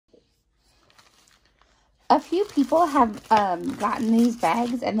A few people have gotten these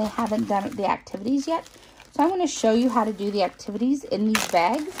bags and they haven't done the activities yet. So I'm going to show you how to do the activities in these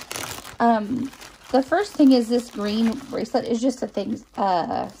bags. The first thing is this green bracelet is just a thing,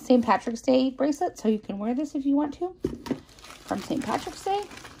 St. Patrick's Day bracelet. So you can wear this if you want to from St. Patrick's Day.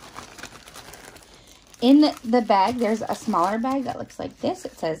 In the bag, there's a smaller bag that looks like this.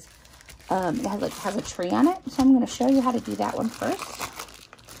 It says, it has a tree on it. So I'm going to show you how to do that one first.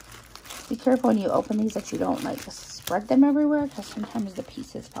 Be careful when you open these that you don't like spread them everywhere because sometimes the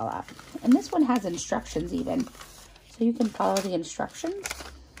pieces fall out. And this one has instructions even, so you can follow the instructions.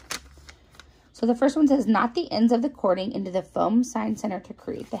 So the first one says, knot the ends of the cording into the foam sign center to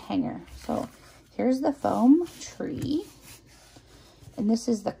create the hanger. So here's the foam tree, and this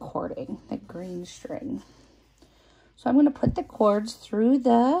is the cording, the green string. So I'm going to put the cords through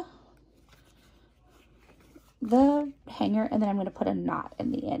the hanger, and then I'm going to put a knot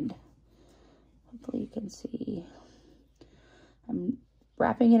in the end. Hopefully you can see. I'm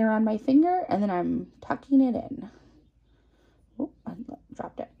wrapping it around my finger and then I'm tucking it in. Oh, I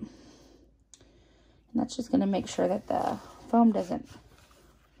dropped it. And that's just going to make sure that the foam doesn't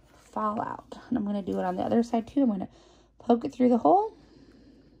fall out. And I'm going to do it on the other side too. I'm going to poke it through the hole.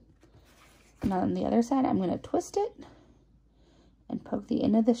 And on the other side, I'm going to twist it and poke the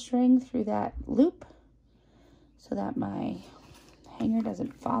end of the string through that loop so that my hanger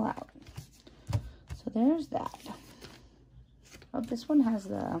doesn't fall out. So there's that. Oh, this one has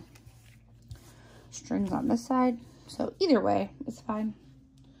the strings on this side. So either way, it's fine.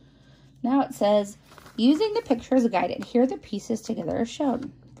 Now it says, using the picture as a guide, adhere the pieces together as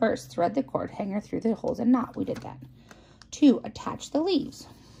shown. First, thread the cord hanger through the holes and knot. We did that. 2, attach the leaves.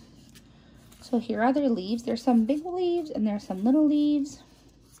 So here are their leaves. There's some big leaves and there's some little leaves.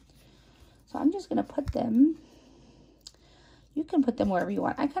 So I'm just going to put them, you can put them wherever you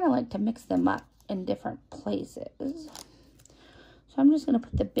want. I kind of like to mix them up in different places. So I'm just going to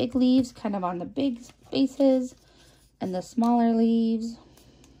put the big leaves kind of on the big spaces and the smaller leaves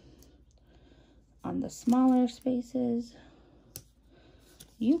on the smaller spaces.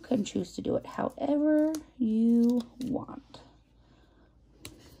 You can choose to do it however you want.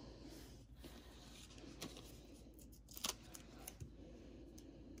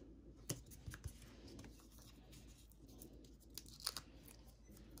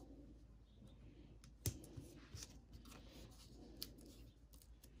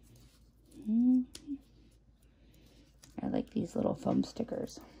 I like these little foam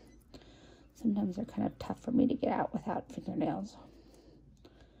stickers. Sometimes they're kind of tough for me to get out without fingernails.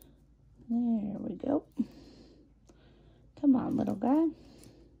 There we go. Come on, little guy.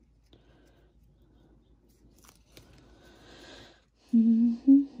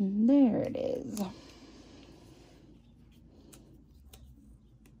 There it is.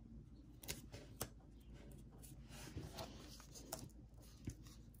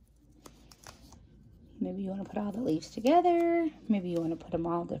 Maybe you want to put all the leaves together. Maybe you want to put them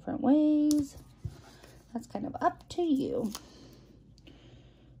all different ways. That's kind of up to you.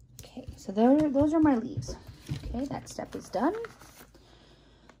 Okay, so those are my leaves. Okay, that step is done.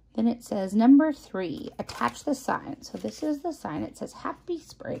 Then it says number 3, attach the sign. So this is the sign. It says Happy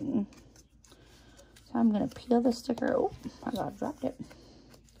Spring. So I'm going to peel the sticker. Oh, I dropped it.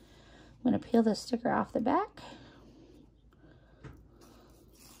 I'm going to peel the sticker off the back.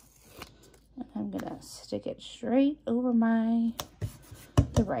 I'm going to stick it straight over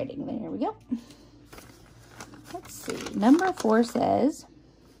the writing. There we go. Let's see. Number 4 says,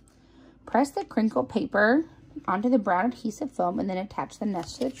 press the crinkle paper onto the brown adhesive foam and then attach the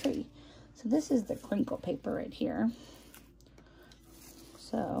nest to the tree. So this is the crinkle paper right here.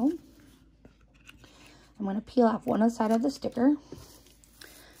 So I'm going to peel off one side of the sticker and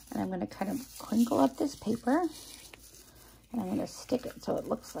I'm going to kind of crinkle up this paper. And I'm going to stick it so it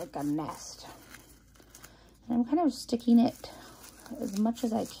looks like a nest. And I'm kind of sticking it as much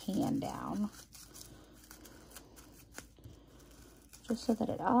as I can down. Just so that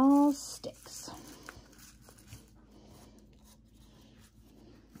it all sticks.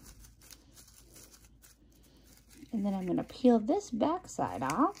 And then I'm going to peel this back side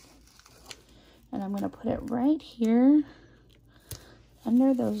off. And I'm going to put it right here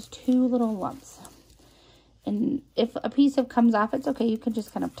under those 2 little lumps. And if a piece comes off, it's okay. You can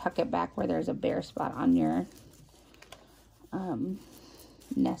just kind of tuck it back where there's a bare spot on your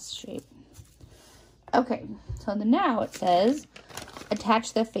nest shape. Okay, so now it says,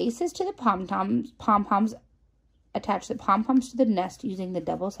 attach the faces to the pom-poms, attach the pom-poms to the nest using the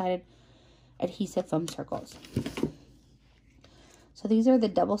double-sided adhesive foam circles. So these are the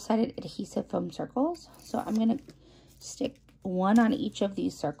double-sided adhesive foam circles. So I'm going to stick one on each of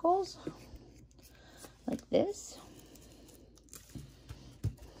these circles, like this.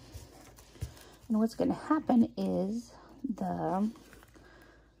 And what's going to happen is the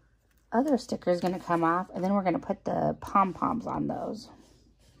other sticker is going to come off, and then we're going to put the pom-poms on those.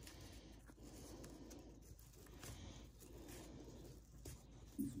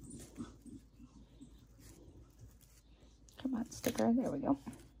 Come on, sticker. There we go.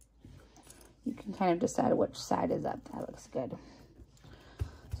 You can kind of decide which side is up. That looks good.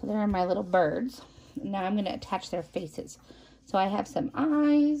 So there are my little birds. Now I'm going to attach their faces. So I have some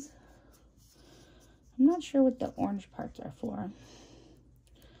eyes. I'm not sure what the orange parts are for.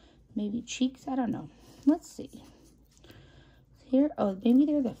 Maybe cheeks? I don't know. Let's see. Here, oh, maybe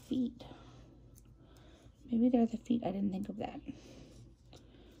they're the feet. Maybe they're the feet. I didn't think of that.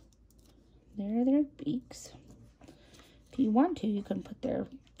 There are their beaks. If you want to, you can put their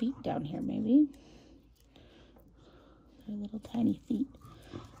feet down here, maybe. Their little tiny feet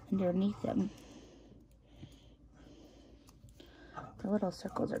underneath them. The little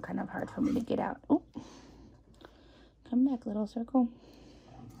circles are kind of hard for me to get out. Oh, come back, little circle.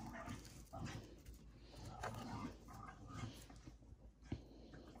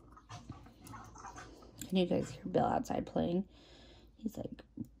 Can you guys hear Bill outside playing? He's like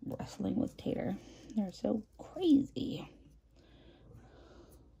wrestling with Tater. They're so crazy.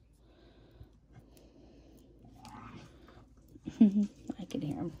 I can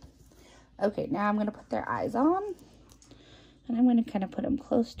hear him. Okay, now I'm going to put their eyes on. And I'm going to kind of put them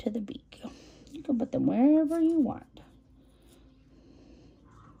close to the beak. You can put them wherever you want.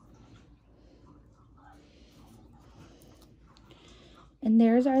 And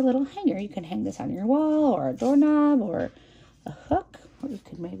there's our little hanger. You can hang this on your wall or a doorknob or a hook. Or you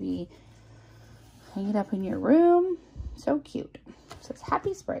could maybe hang it up in your room. So cute. It says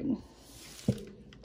Happy Spring.